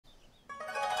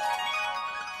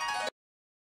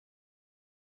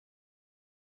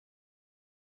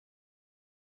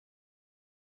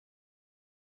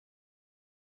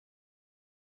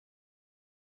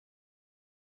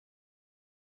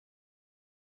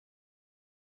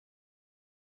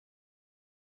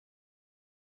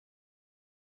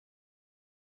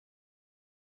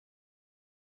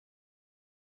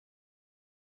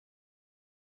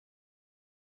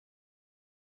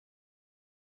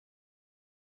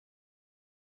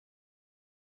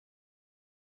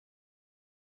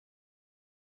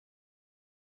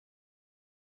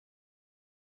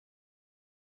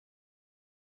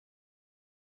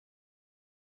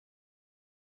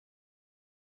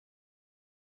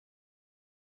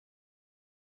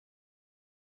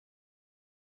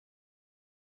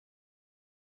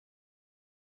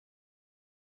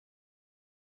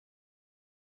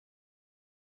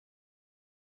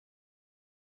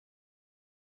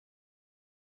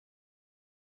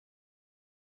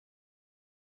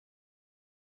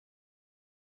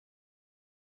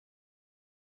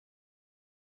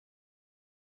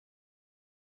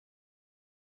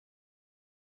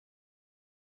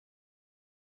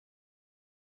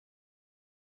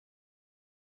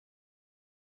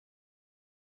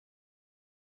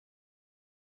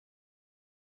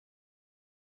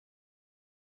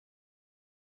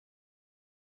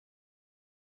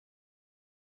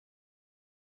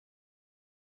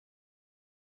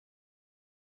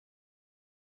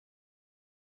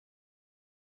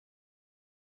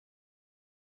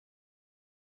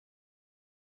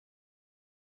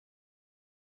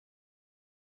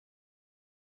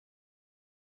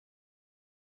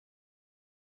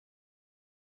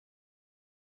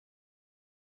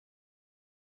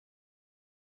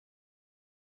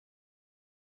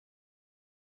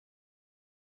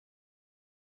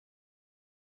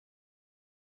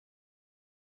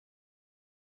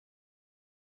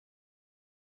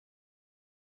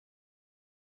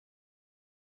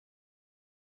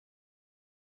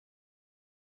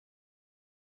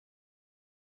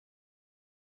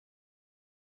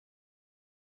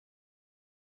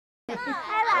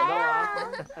来呀！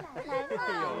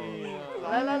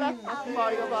来，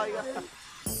抱一个，抱一个。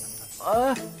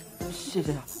谢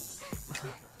谢。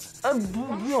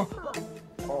不用。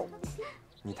哦，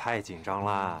你太紧张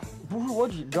啦。不是我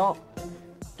紧张，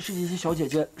是这些小姐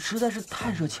姐实在是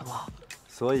太热情了。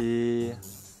所以，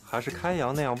还是开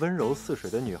阳那样温柔似水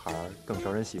的女孩更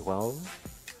招人喜欢哦。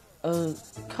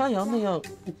开阳那样，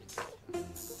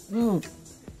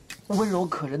温柔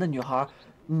可人的女孩，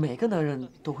每个男人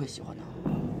都会喜欢的。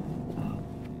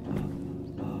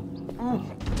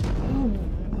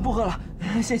不喝了，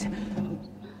谢谢。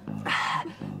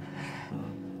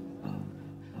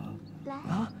来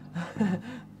啊，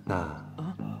那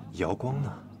瑶光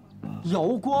呢？瑶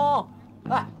光，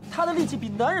哎，他的力气比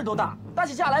男人都大，打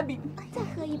起架来比……再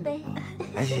喝一杯。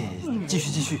哎，继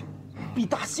续。比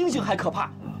大猩猩还可怕，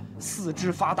四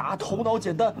肢发达，头脑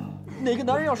简单。哪个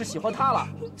男人要是喜欢她了，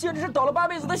简直是倒了8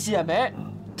辈子的血霉，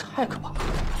太可怕了。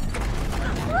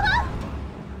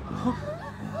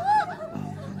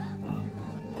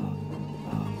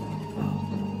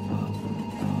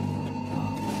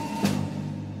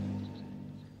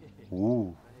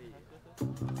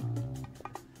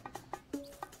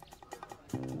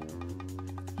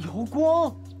瑶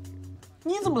光，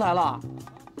你怎么来了？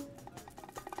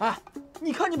哎，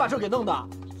你看你把这给弄的。哟，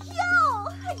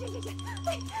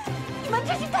你们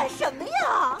这是干什么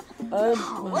呀？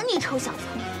好啊，你臭小子，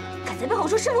敢在背后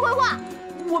说师傅坏话！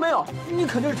我没有，你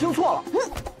肯定是听错了。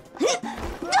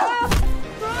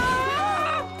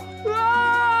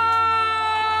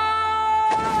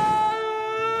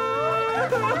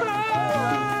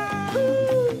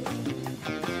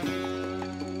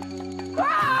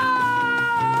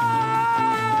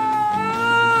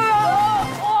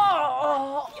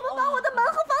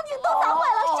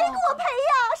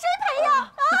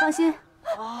放心，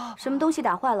什么东西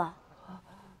打坏了，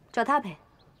找他赔。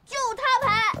就他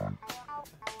赔。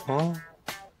哦。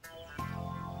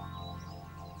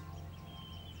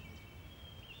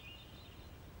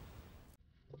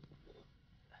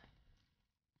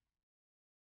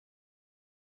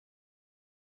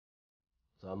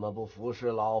怎么不服侍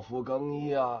老夫更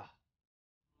衣啊？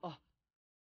哦，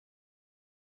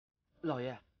老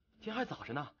爷，天还早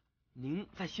着呢，您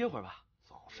再歇会儿吧。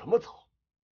早什么早？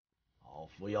老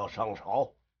夫要上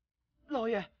朝。老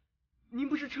爷，您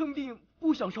不是称定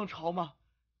不想上朝吗？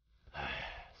哎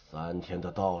，3天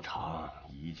的道场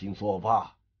已经作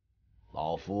罢，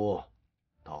老夫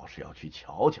倒是要去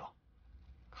瞧瞧，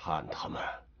看他们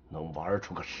能玩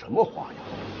出个什么花样。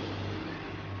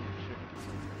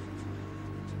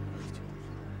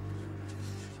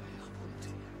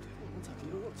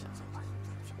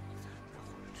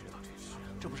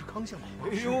这不是康相吗？哎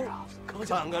呦，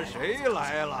看看谁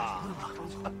来了！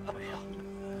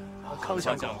康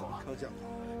相公，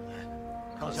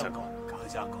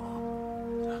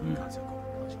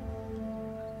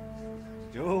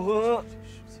哟呵，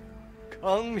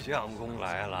康相公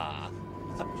来了。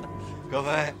各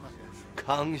位，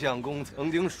康相公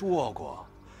曾经说过，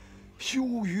休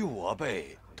与我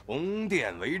辈同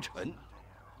殿为臣。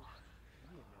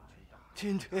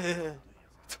今天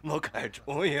怎么改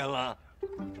主意了？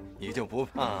你就不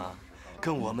怕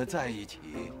跟我们在一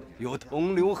起有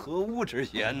同流合污之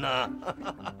嫌呢？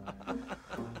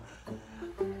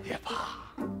别怕，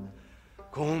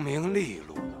功名利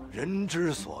禄，人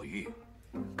之所欲，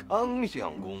康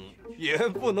相公也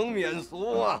不能免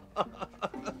俗啊！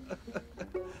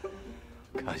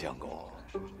康相公，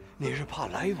你是怕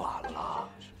来晚了，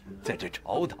在这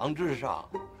朝堂之上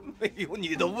没有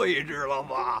你的位置了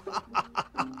吧？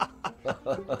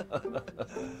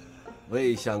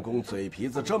魏相公嘴皮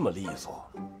子这么利索，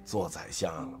做宰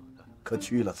相可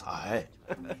屈了才。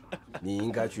你应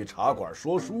该去茶馆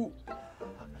说书，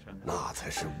那才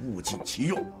是物尽其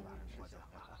用。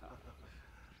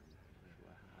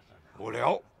无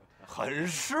聊，很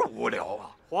是无聊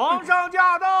啊！皇上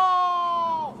驾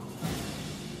到！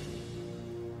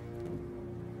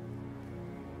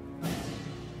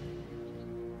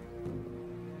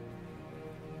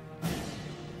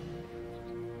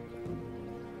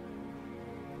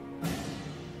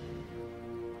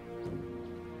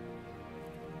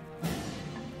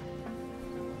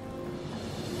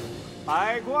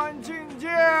百官觐见！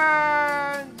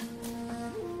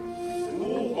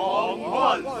吾皇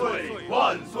万岁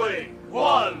万岁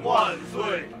万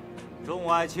岁！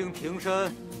众爱卿平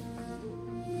身，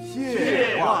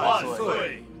谢万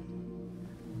岁！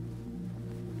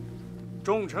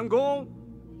众臣公，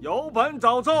有本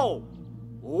早奏，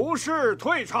无事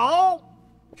退朝。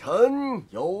臣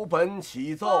有本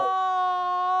启奏。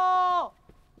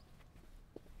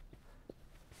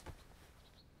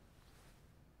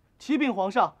启禀皇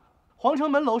上，皇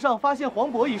城门楼上发现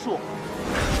黄柏一树。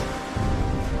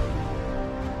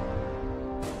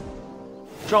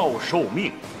诏受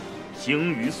命，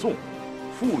兴于宋，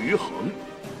复于衡，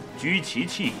居其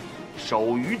器，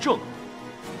守于正，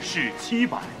事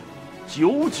700，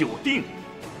久久定。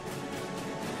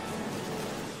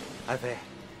爱妃，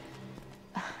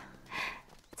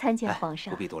参见皇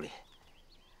上。不必多礼。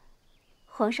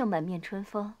皇上满面春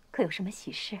风，可有什么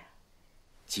喜事？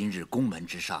今日宫门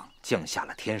之上降下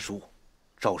了天书，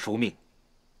诏书命，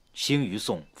兴于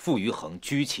宋，复于衡，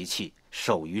居其器，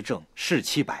守于正，事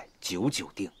700，久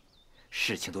久定。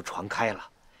事情都传开了，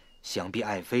想必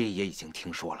爱妃也已经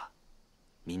听说了，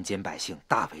民间百姓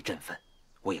大为振奋，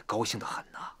我也高兴得很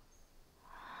呐。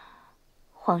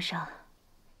皇上，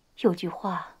有句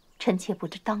话，臣妾不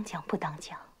知当讲不当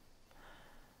讲。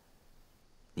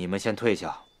你们先退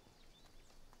下。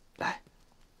来，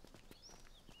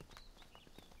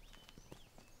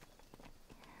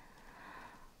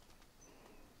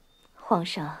皇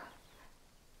上，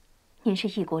您是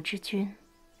一国之君，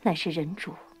乃是人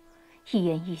主，一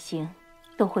言一行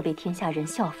都会被天下人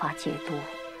效法解读，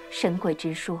神鬼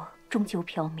之说终究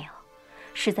缥缈，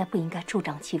实在不应该助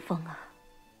长气风啊！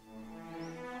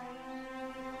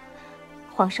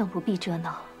皇上不必遮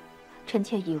挠，臣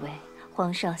妾以为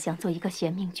皇上想做一个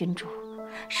贤明君主，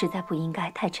实在不应该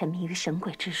太沉迷于神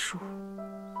鬼之术。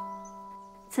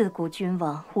自古君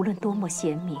王无论多么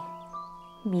贤明，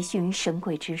迷信于神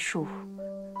鬼之术，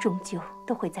终究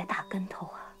都会栽大跟头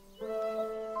啊！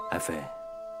爱妃，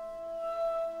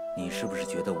你是不是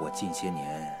觉得我近些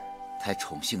年太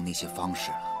宠幸那些方士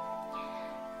了？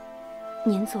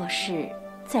您做事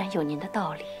自然有您的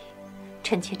道理，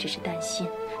臣妾只是担心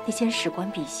那些史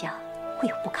官笔下会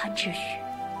有不堪之语。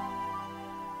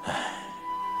唉，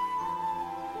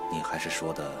你还是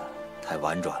说的太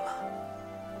婉转了。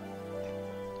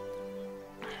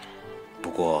不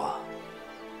过，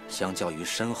相较于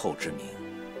身后之名，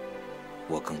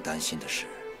我更担心的是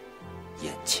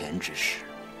眼前之事。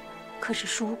可是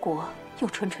蜀国又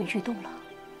蠢蠢欲动了。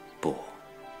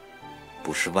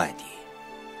不是外敌，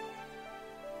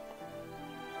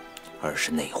而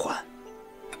是内患。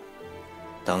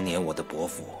当年我的伯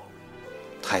父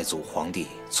太祖皇帝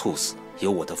猝死，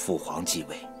由我的父皇继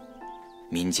位，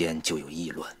民间就有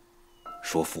议论，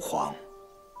说父皇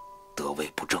得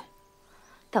位不正。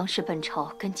当时本朝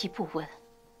根基不稳，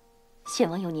献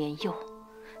王又年幼，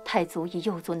太祖以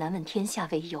幼祖难问天下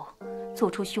为由，做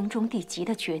出兄终弟及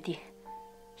的决定，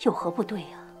有何不对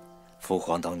啊？父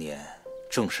皇当年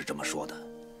正是这么说的，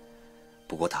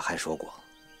不过他还说过，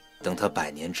等他100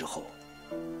年之后，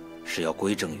是要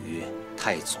归正于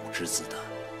太祖之子的。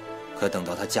可等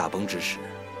到他驾崩之时，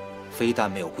非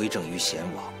但没有归正于贤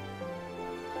王，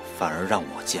反而让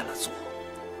我建了座。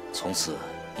从此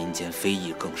民间非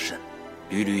议更甚，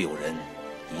屡屡有人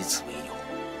以此为由，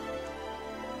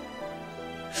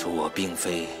说我并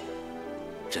非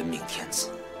真命天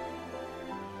子。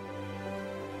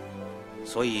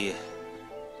所以，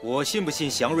我信不信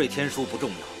祥瑞天书不重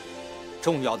要，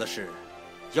重要的是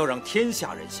要让天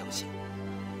下人相信，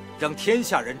让天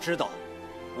下人知道，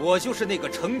我就是那个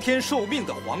承天受命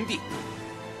的皇帝，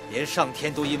连上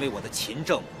天都因为我的勤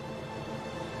政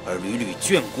而屡屡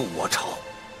眷顾我朝。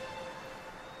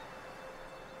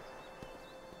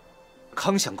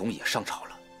康相公也上朝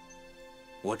了，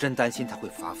我真担心他会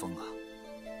发疯啊。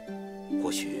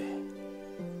或许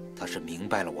他是明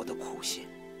白了我的苦心，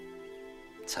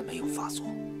才没有发作。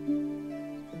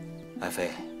爱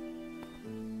妃，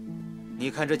你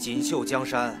看这锦绣江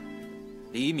山，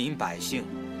黎民百姓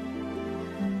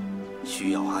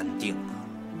需要安定啊。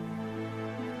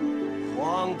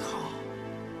荒唐！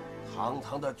堂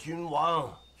堂的君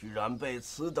王，居然被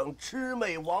此等魑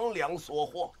魅魍魉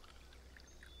所惑，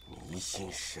迷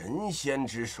信神仙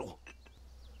之术。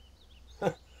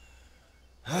哼！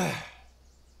唉，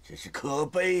真是可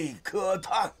悲可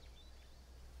叹。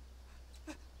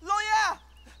老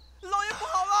爷，老爷不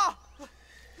好了！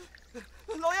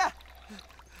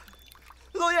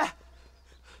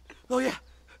老爷，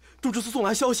杜之司送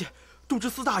来消息，杜之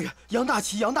司大人杨大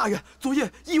奇杨大人昨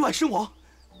夜意外身亡。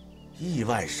意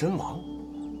外身亡？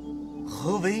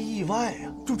何为意外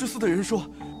啊？杜之司的人说，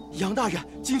杨大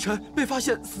人今晨被发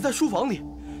现死在书房里，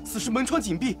死时门窗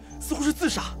紧闭，似乎是自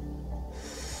杀。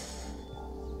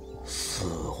似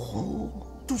乎？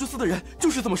杜之司的人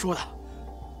就是这么说的。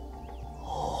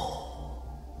哦，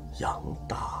杨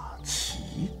大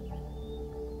奇。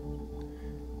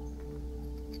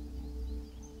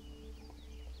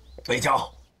北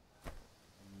郊。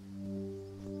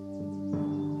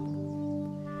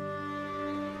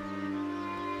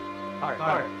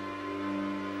大人。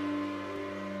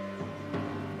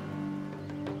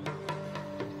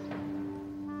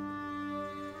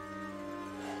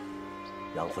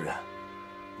杨夫人，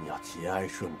你要节哀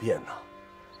顺变呐。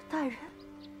大人，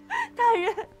大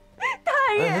人，大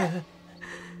人，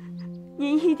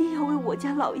您一定要为我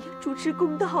家老爷主持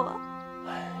公道啊！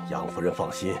杨夫人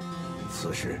放心，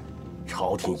此事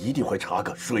朝廷一定会查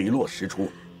个水落石出。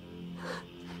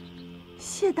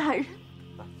谢大人。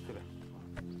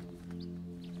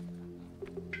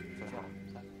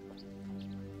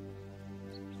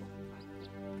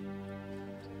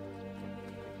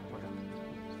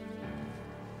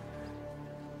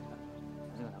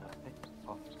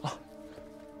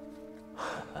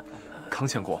康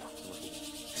相公，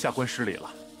下官失礼了。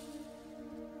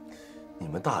你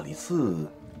们大理寺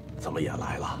怎么也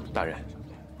来了？大人，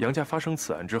杨家发生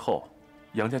此案之后，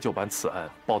杨家就把此案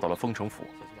报到了丰城府，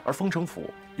而丰城府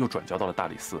又转交到了大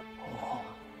理寺。哦，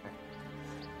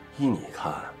依你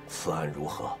看，此案如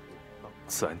何？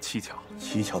此案蹊跷。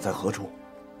蹊跷在何处？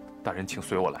大人，请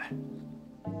随我来。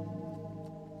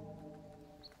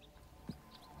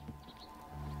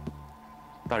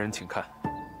大人，请看。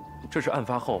这是案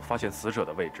发后发现死者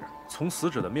的位置。从死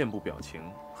者的面部表情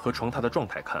和床榻的状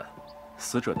态看，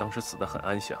死者当时死得很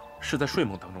安详，是在睡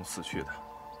梦当中死去的。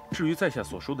至于在下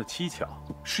所说的蹊跷，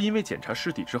是因为检查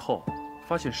尸体之后，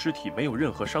发现尸体没有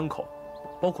任何伤口，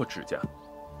包括指甲，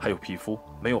还有皮肤，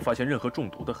没有发现任何中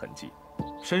毒的痕迹，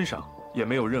身上也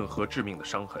没有任何致命的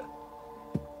伤痕。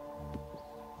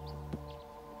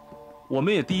我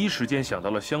们也第一时间想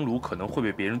到了香炉可能会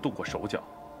被别人动过手脚。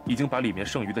已经把里面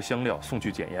剩余的香料送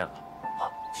去检验了。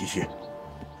好，继续。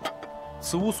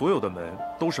此屋所有的门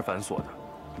都是反锁的，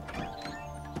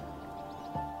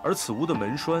而此屋的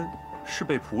门栓是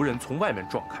被仆人从外面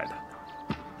撞开的，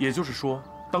也就是说，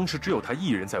当时只有他一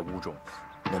人在屋中。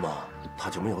那么他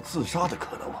就没有自杀的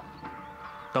可能吗？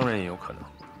当然也有可能，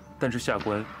但是下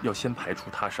官要先排除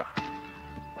他杀。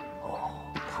哦，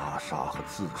他杀和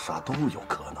自杀都有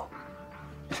可能。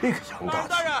这个杨大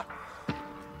大人。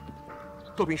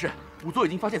奏平氏，仵作已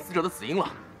经发现死者的死因了。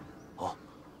好，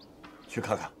去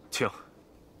看看。请。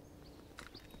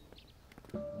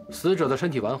死者的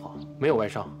身体完好，没有外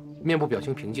伤，面部表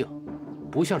情平静，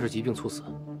不像是疾病猝死。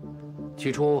起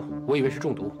初我以为是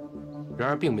中毒，然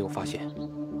而并没有发现。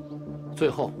最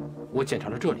后我检查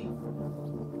了这里，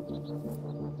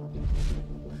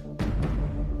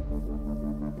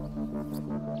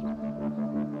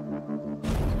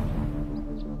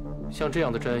像这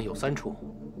样的针有3处。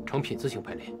呈品字形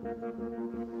排列，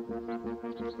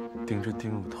钉针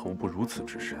钉入头部如此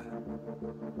之深，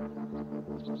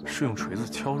是用锤子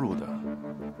敲入的，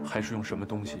还是用什么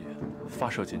东西发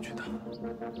射进去的？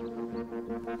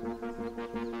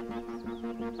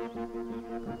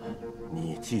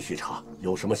你继续查，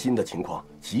有什么新的情况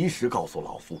及时告诉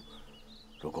老夫。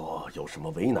如果有什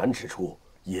么为难之处，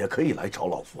也可以来找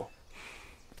老夫。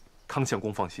康相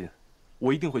公放心，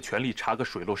我一定会全力查个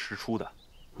水落石出的。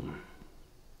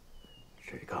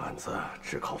这个案子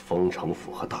只靠丰城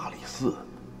府和大理寺，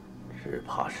只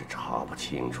怕是查不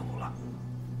清楚了。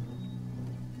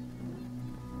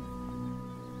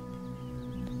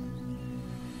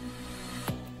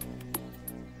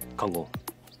康公，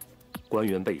官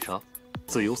员被杀，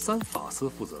自由3法司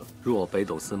负责。若北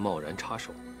斗司贸然插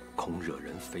手，恐惹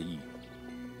人非议。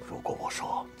如果我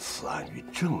说此案与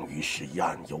郑御史一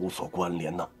案有所关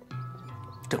联呢？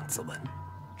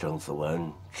郑子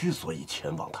文之所以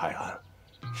前往泰安，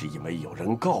是因为有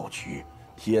人告举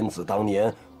天子当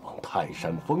年往泰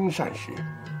山封禅时，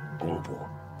工部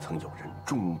曾有人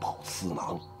中饱私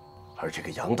囊，而这个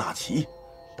杨大奇，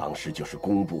当时就是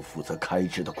工部负责开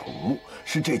支的孔目，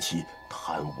是这起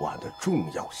贪污案的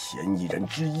重要嫌疑人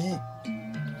之一。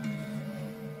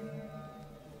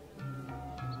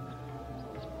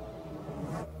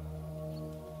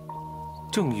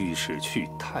郑御史去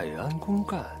泰安公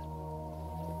干，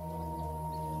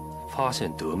发现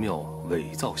德庙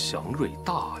伪造祥瑞，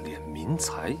大敛民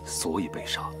财，所以被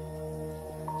杀。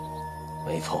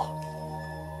没错，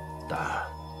但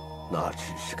那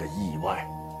只是个意外。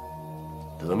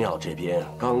德庙这边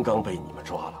刚刚被你们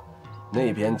抓了，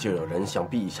那边就有人向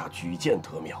陛下举荐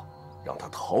德庙，让他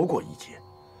逃过一劫。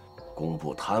工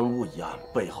部贪污一案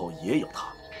背后也有他，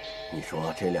你说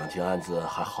这2件案子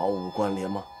还毫无关联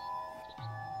吗？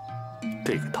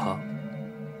这个他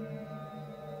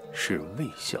是魏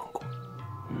相公。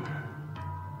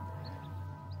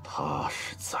他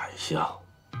是宰相，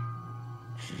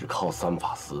只靠3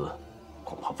法司，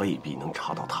恐怕未必能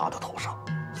查到他的头上，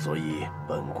所以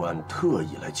本官特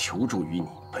意来求助于你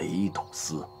北斗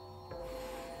司。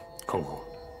康公，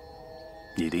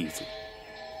你的意思，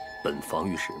本防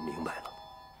御使明白了。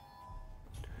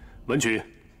文曲，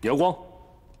姚光。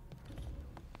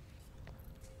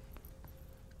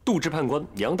杜支判官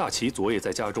杨大奇昨夜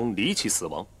在家中离奇死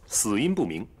亡，死因不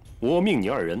明，我命你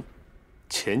2人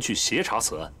前去协查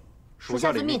此案。属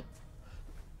下遵命。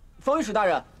方御史大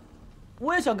人，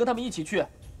我也想跟他们一起去。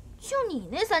就你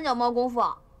那三脚猫功夫，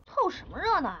凑什么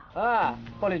热闹呀？哎，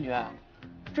暴烈女，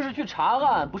这是去查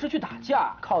案，不是去打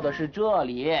架，靠的是这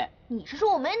里。你是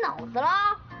说我没脑子了？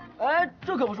哎，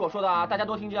这可不是我说的啊，大家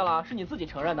都听见了，是你自己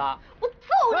承认的。我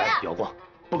揍你！姚光，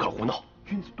不可胡闹。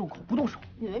君子动口不动手，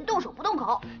女人动手不动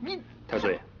口。你太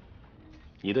岁，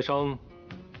你的伤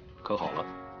可好了？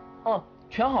嗯，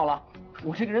全好了。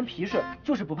我这个人皮实，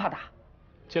就是不怕打。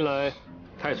近来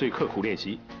太岁刻苦练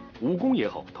习，武功也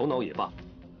好，头脑也罢，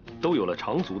都有了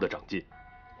长足的长进。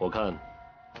我看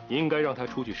应该让他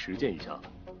出去实践一下了。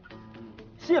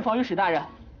谢防御史大人。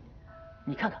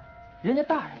你看看，人家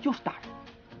大人就是大人，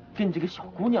跟你这个小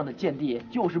姑娘的见地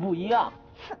就是不一样。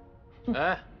哼！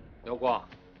哎，姚光，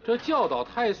这教导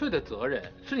太岁的责任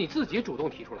是你自己主动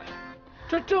提出来的，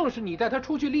这正是你带他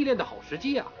出去历练的好时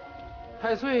机啊。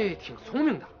太岁挺聪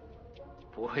明的，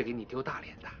不会给你丢大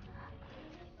脸的。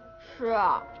是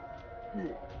啊。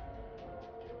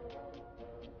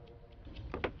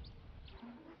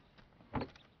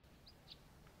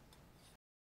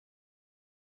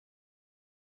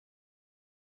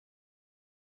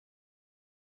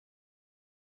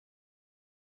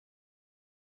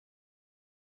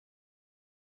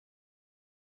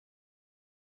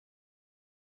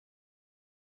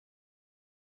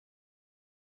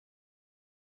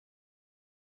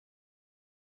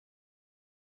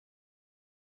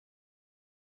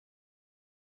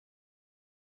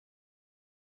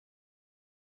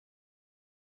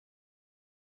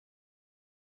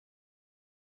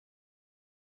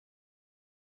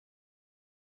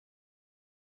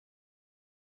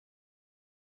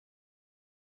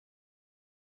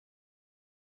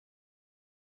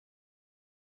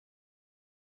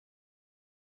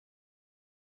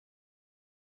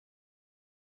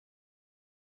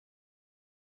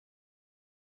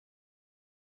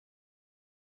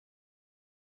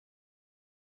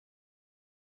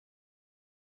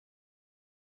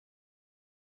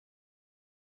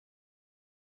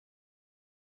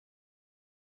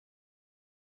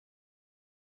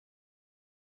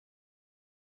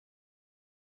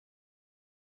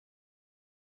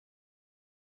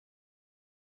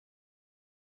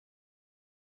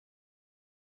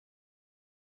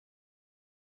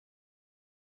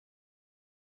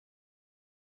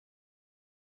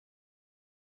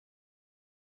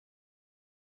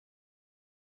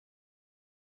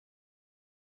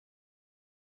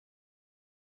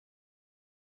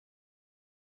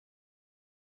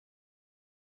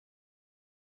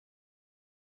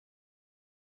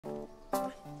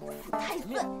太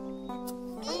岁，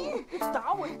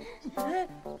打我！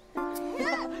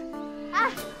哎，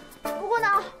不过呢，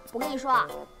我跟你说啊，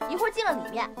一会儿进了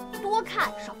里面，多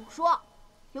看少说，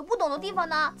有不懂的地方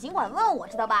呢，尽管问我，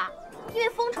知道吧？因为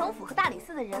丰城府和大理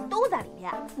寺的人都在里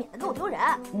面，免得给我丢人。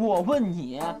我问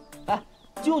你，哎，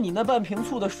就你那半瓶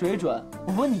醋的水准，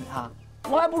我问你啊，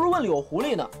我还不如问柳狐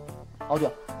狸呢。哦对，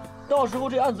到时候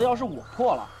这案子要是我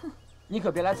破了，你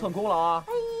可别来蹭功劳啊！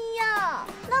哎呀，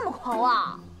那么狂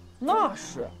啊！那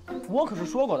是，我可是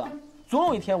说过的，总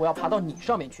有一天我要爬到你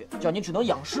上面去，叫你只能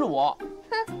仰视我。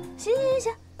哼，行，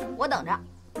我等着，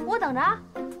我等着啊。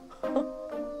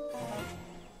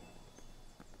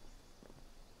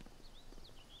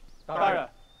大人。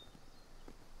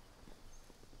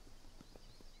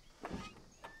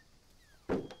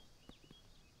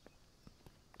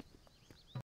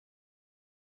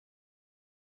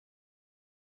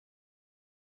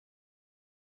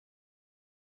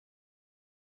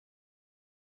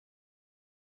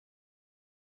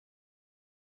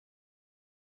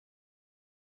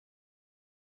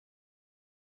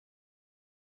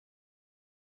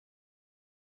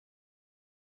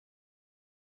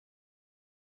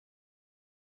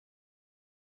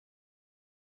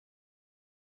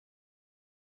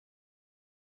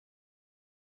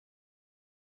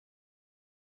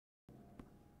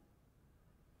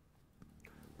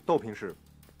窦平氏，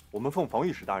我们奉防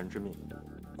御使大人之命，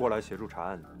过来协助查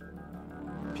案的。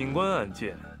品官案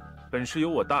件本是由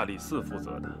我大理寺负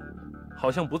责的，好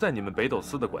像不在你们北斗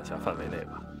司的管辖范围内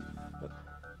吧？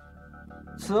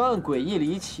此案诡异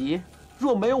离奇，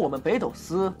若没有我们北斗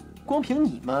司，光凭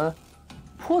你们，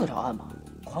破得着案吗？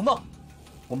狂妄！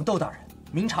我们窦大人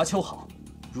明察秋毫，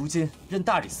如今任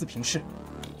大理寺平事，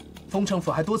丰城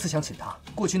府还多次想请他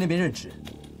过去那边任职。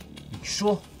你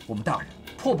说我们大人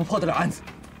破不破得了案子？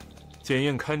检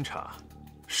验勘查，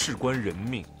事关人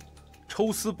命，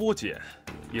抽丝剥茧，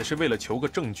也是为了求个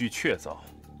证据确凿。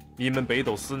你们北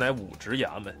斗司乃武职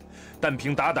衙门，单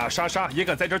凭打打杀杀也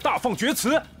敢在这儿大放厥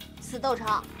词？死窦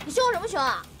成，你凶什么凶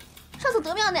啊？上次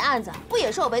德庙那案子不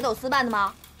也是我北斗司办的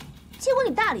吗？结果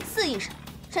你大理寺一审，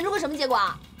审出个什么结果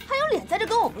啊？还有脸在这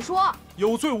跟我们说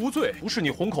有罪无罪，不是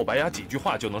你红口白牙几句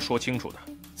话就能说清楚的。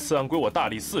此案归我大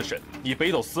理寺审，你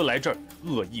北斗司来这儿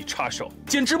恶意插手，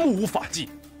简直目无法纪。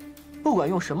不管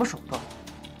用什么手段，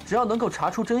只要能够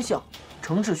查出真相，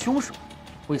惩治凶手，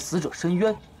为死者伸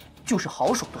冤，就是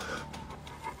好手段。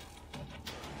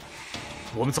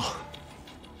我们走。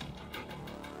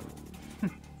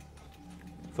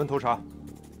分头查。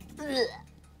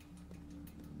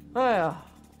哎呀，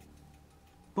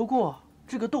不过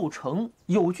这个窦成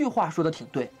有句话说的挺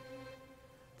对，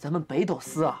咱们北斗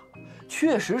司啊，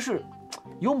确实是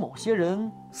有某些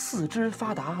人四肢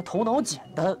发达，头脑简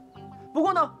单。不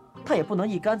过呢，他也不能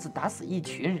一竿子打死一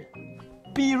群人。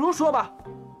比如说吧，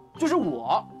就是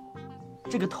我，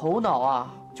这个头脑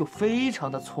啊就非常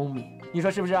的聪明，你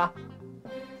说是不是啊？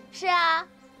是啊，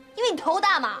因为你头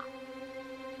大嘛。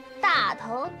大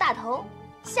头大头，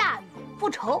下雨不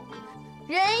愁。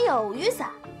人有雨伞，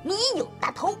你有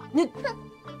大头。你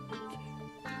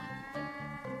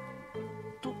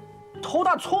头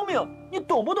大聪明，你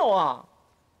懂不懂啊？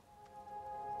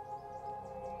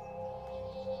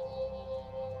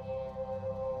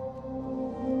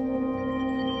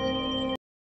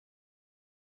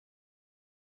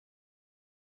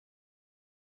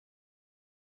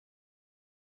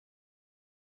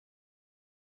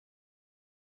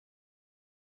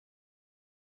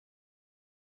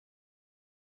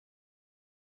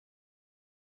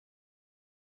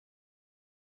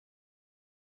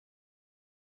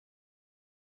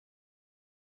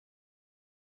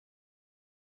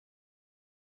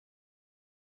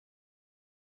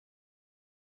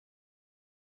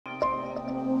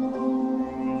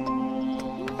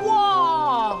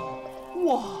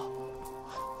哇，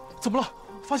怎么了？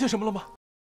发现什么了吗？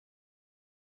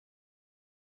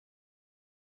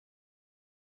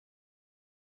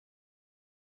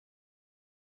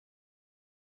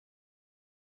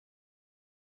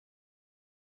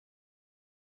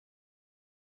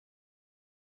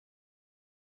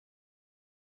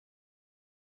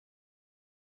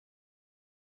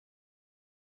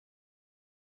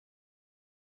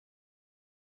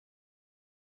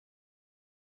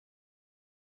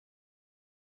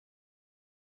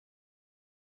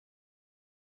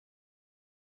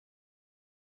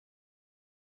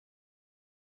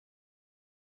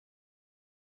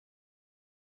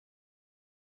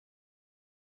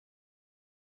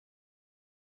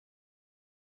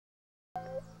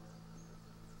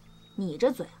你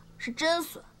这嘴啊是真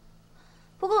损，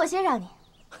不过我先让你。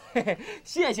嘿嘿，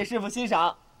谢谢师傅欣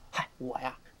赏。嗨，我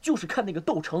呀就是看那个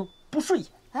窦成不顺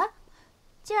眼。啊，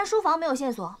既然书房没有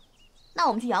线索，那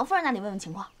我们去杨夫人那里问问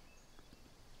情况。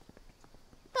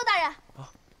窦大人。啊，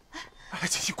哎，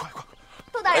琪琪，快！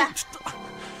窦大人。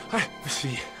哎，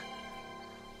心怡，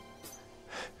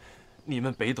你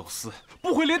们北斗司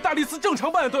不会连大理寺正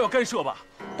常办案都要干涉吧？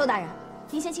窦大人，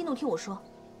您先息怒听我说。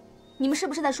你们是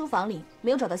不是在书房里没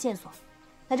有找到线索，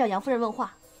来找杨夫人问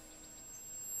话？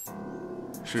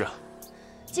是啊。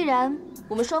既然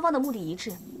我们双方的目的一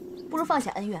致，不如放下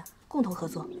恩怨，共同合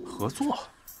作。合作？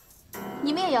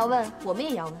你们也要问，我们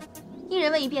也要问，一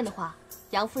人问一遍的话，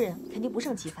杨夫人肯定不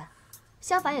胜其烦，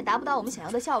相反也达不到我们想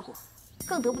要的效果，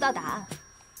更得不到答案。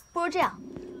不如这样，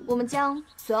我们将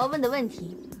所要问的问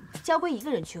题交归一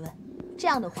个人去问，这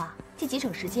样的话既节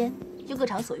省时间，又各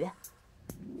偿所愿。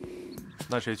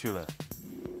那谁去问？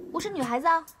我是女孩子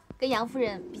啊，跟杨夫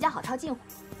人比较好套近乎，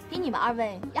比你们二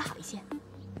位要好一些。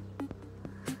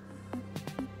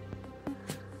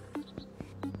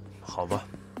好吧，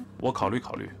我考虑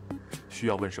考虑，需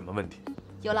要问什么问题。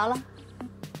有劳了。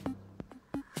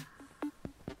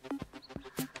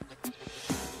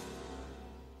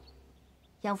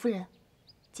杨夫人，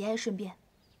节哀顺变。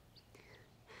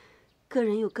个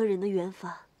人有个人的缘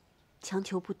法，强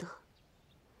求不得，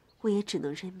我也只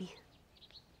能认命。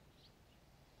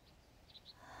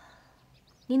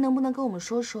您能不能跟我们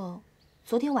说说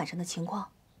昨天晚上的情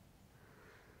况？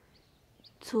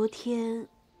昨天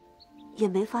也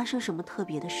没发生什么特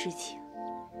别的事情，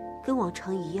跟往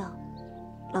常一样。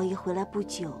老爷回来不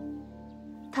久，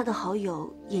他的好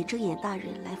友眼正眼大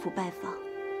人来府拜访，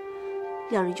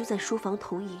两人就在书房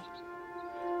同饮。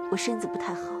我身子不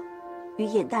太好，与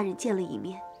眼大人见了一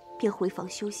面，便回房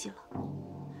休息了，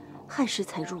亥时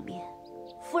才入眠。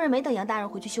夫人没等杨大人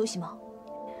回去休息吗？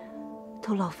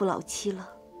都老夫老妻了，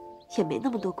也没那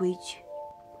么多规矩。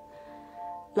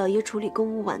老爷处理公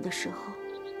务晚的时候，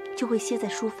就会歇在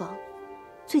书房，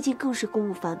最近更是公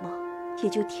务繁忙，也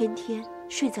就天天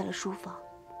睡在了书房，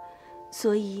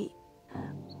所以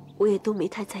我也都没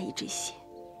太在意这些。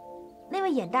那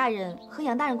位眼大人和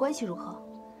杨大人关系如何？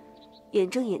眼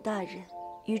睁眼大人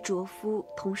与卓夫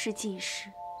同是进士，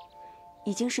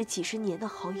已经是几10年的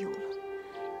好友了，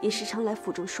也时常来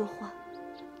府中说话。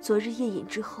昨日夜饮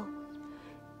之后，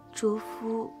卓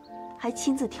夫还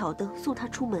亲自挑灯送他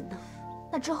出门呢。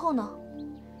那之后呢？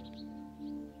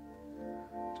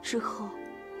之后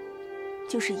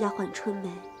就是丫鬟春梅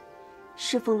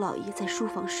侍奉老爷在书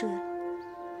房睡了。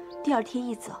第2天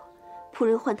一早，仆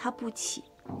人唤他不起，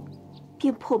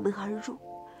便破门而入，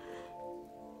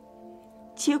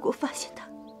结果发现他。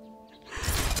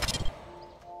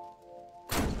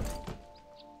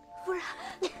夫人，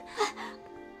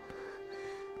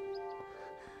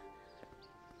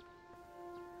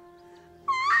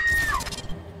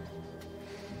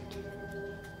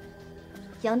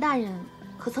杨大人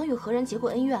可曾与何人结过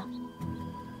恩怨？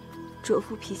卓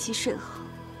夫脾气甚好，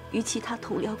与其他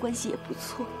同僚关系也不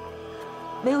错，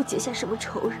没有结下什么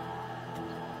仇人。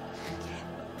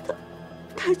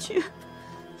他居然……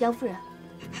杨夫人，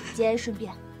节哀顺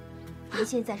变，您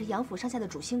现在是杨府上下的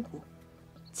主心骨，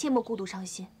切莫过度伤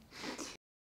心。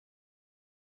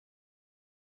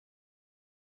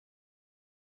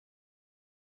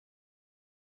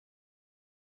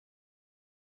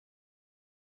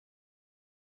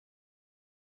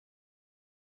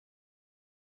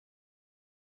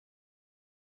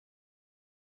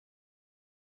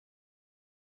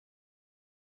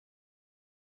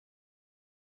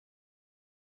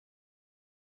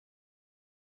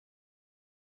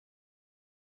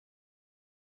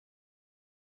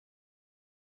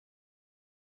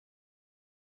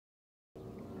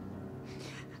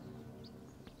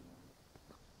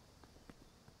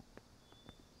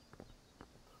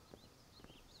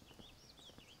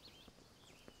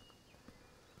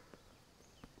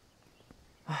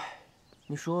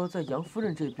你说在杨夫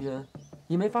人这边，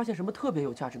也没发现什么特别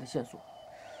有价值的线索。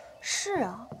是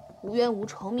啊，无冤无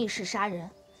仇，密室杀人，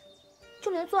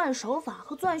就连作案手法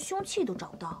和作案凶器都找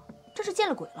不到，真是见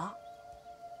了鬼了。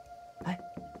哎，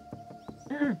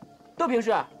窦平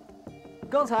氏，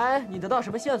刚才你得到什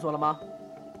么线索了吗？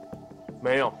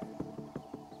没有。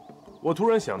我突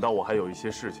然想到，我还有一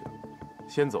些事情，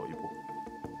先走一步。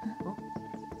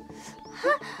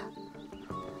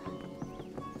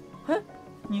哎，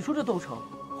你说这窦成，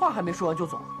话还没说完就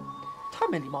走，太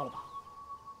没礼貌了吧？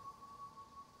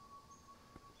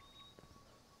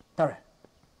大人，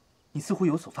你似乎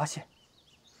有所发现。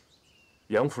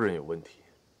杨夫人有问题。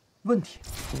问题？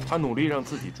她努力让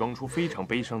自己装出非常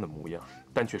悲伤的模样，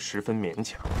但却十分勉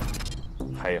强。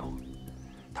还有，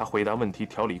她回答问题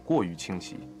条理过于清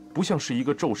晰，不像是一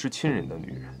个咒失亲人的女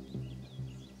人。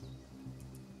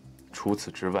除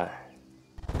此之外，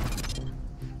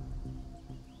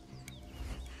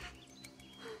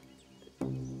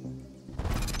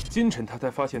今晨她才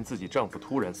发现自己丈夫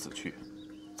突然死去，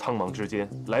苍忙之间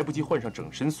来不及换上整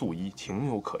身素衣，情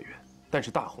有可原。但是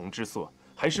大红之色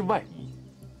还是外衣，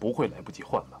不会来不及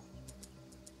换了。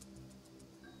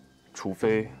除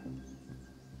非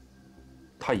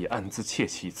她也暗自窃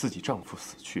喜自己丈夫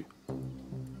死去，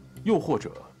又或者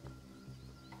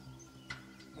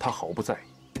她毫不在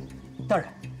意。大人，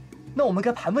那我们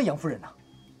该盘问杨夫人呢？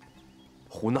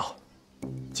胡闹！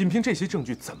仅凭这些证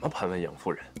据，怎么盘问杨夫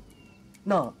人？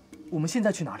那我们现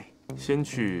在去哪里？先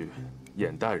去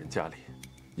严大人家里。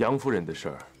杨夫人的事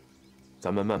儿，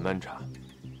咱们慢慢查。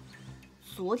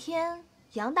昨天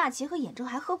杨大奇和眼正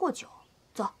还喝过酒，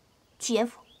走，去严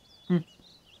府。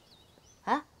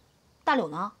哎，大柳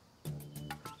呢？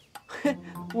嘿，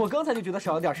我刚才就觉得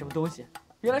少了点什么东西，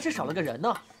原来是少了个人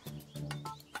呢。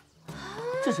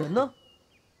这人呢？